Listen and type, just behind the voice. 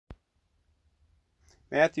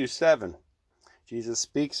Matthew 7, Jesus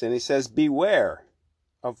speaks and he says, "Beware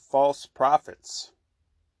of false prophets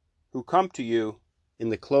who come to you in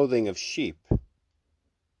the clothing of sheep,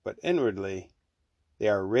 but inwardly they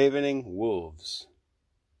are ravening wolves.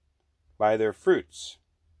 By their fruits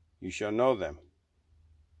you shall know them.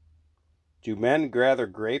 Do men gather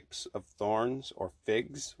grapes of thorns, or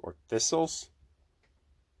figs, or thistles?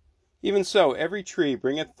 Even so, every tree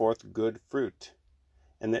bringeth forth good fruit,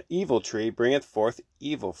 and the evil tree bringeth forth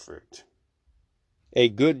evil fruit. A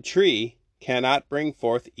good tree cannot bring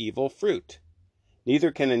forth evil fruit,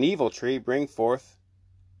 neither can an evil tree bring forth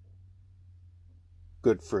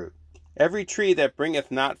good fruit. Every tree that bringeth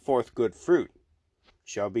not forth good fruit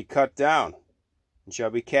shall be cut down, and shall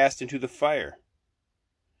be cast into the fire.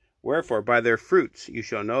 Wherefore by their fruits you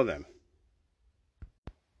shall know them.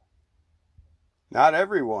 Not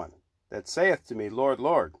every one that saith to me, Lord,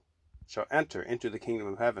 Lord, shall enter into the kingdom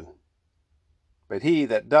of heaven, but he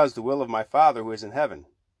that does the will of my Father who is in heaven,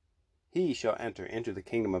 he shall enter into the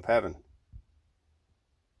kingdom of heaven."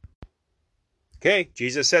 Okay,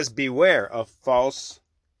 Jesus says, beware of false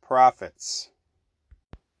prophets.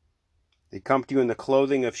 They come to you in the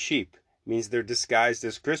clothing of sheep. Means they're disguised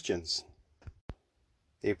as Christians.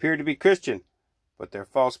 They appear to be Christian, but they're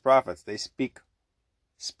false prophets. They speak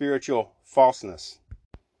spiritual falseness.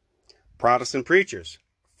 Protestant preachers,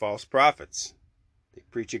 false prophets. They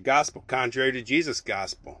preach a gospel contrary to Jesus'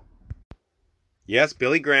 gospel. Yes,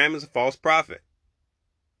 Billy Graham is a false prophet.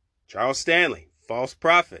 Charles Stanley, false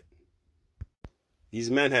prophet.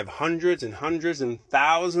 These men have hundreds and hundreds and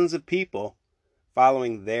thousands of people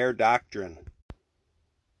following their doctrine.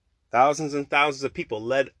 Thousands and thousands of people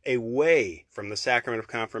led away from the sacrament of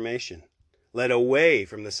confirmation, led away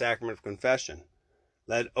from the sacrament of confession,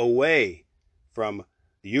 led away from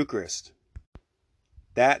the Eucharist.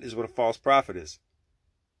 That is what a false prophet is.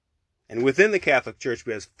 And within the Catholic Church,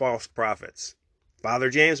 we have false prophets. Father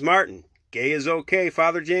James Martin, gay is okay,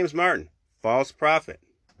 Father James Martin, false prophet.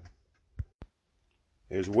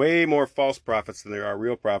 There's way more false prophets than there are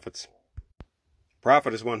real prophets.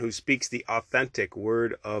 Prophet is one who speaks the authentic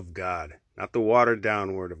word of God, not the watered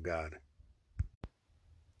down word of God.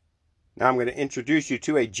 Now I'm going to introduce you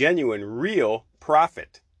to a genuine, real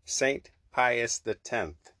prophet, Saint Pius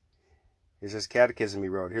X. Here's his catechism he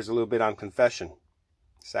wrote. Here's a little bit on confession,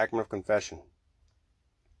 sacrament of confession.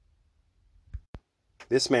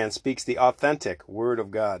 This man speaks the authentic word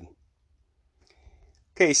of God.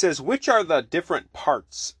 Okay, he says, which are the different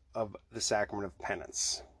parts of the sacrament of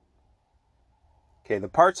penance? Okay, the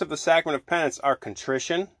parts of the sacrament of penance are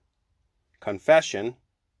contrition, confession,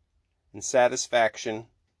 and satisfaction,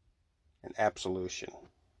 and absolution.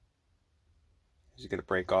 He's going to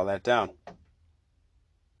break all that down.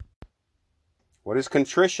 What is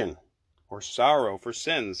contrition, or sorrow for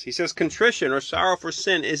sins? He says contrition, or sorrow for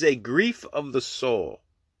sin, is a grief of the soul,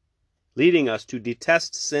 leading us to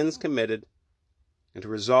detest sins committed and to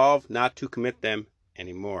resolve not to commit them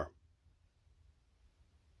anymore.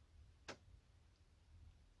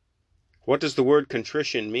 What does the word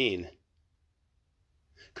contrition mean?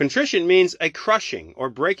 Contrition means a crushing or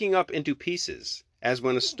breaking up into pieces, as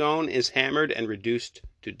when a stone is hammered and reduced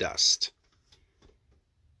to dust.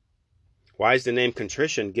 Why is the name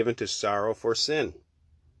contrition given to sorrow for sin?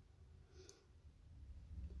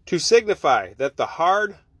 To signify that the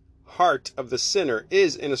hard heart of the sinner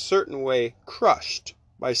is in a certain way crushed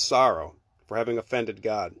by sorrow for having offended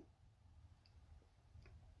God.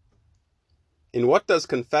 In what does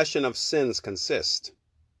confession of sins consist?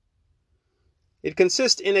 It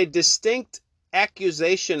consists in a distinct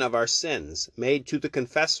accusation of our sins made to the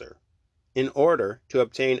confessor in order to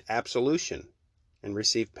obtain absolution and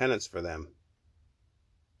receive penance for them.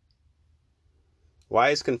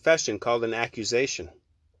 Why is confession called an accusation?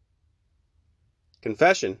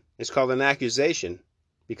 Confession is called an accusation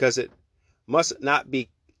because it must not be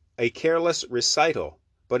a careless recital,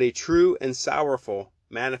 but a true and sorrowful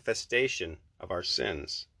manifestation of our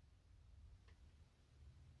sins.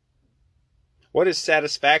 What is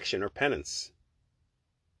satisfaction or penance?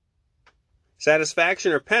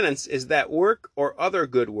 Satisfaction or penance is that work or other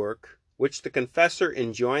good work which the confessor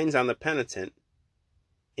enjoins on the penitent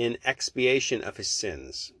in expiation of his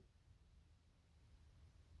sins.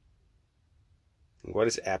 And what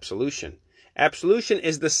is absolution? Absolution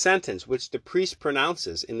is the sentence which the priest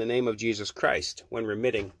pronounces in the name of Jesus Christ when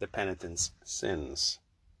remitting the penitent's sins.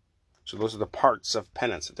 So those are the parts of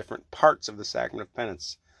penance, the different parts of the sacrament of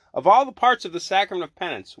penance. Of all the parts of the sacrament of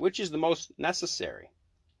penance, which is the most necessary?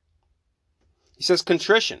 He says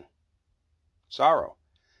contrition, sorrow,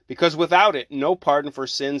 because without it, no pardon for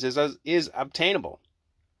sins is obtainable,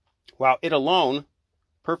 while it alone,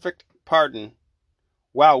 perfect pardon,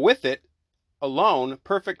 while with it alone,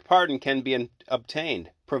 perfect pardon can be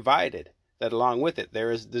obtained, provided that along with it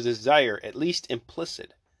there is the desire, at least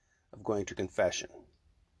implicit, of going to confession.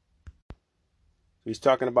 So he's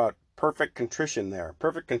talking about perfect contrition there.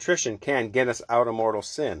 Perfect contrition can get us out of mortal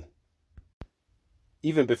sin,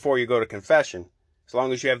 even before you go to confession, as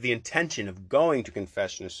long as you have the intention of going to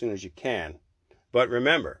confession as soon as you can. But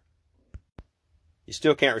remember, you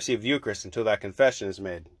still can't receive the Eucharist until that confession is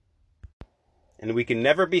made. And we can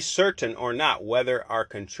never be certain or not whether our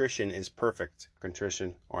contrition is perfect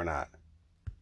contrition or not.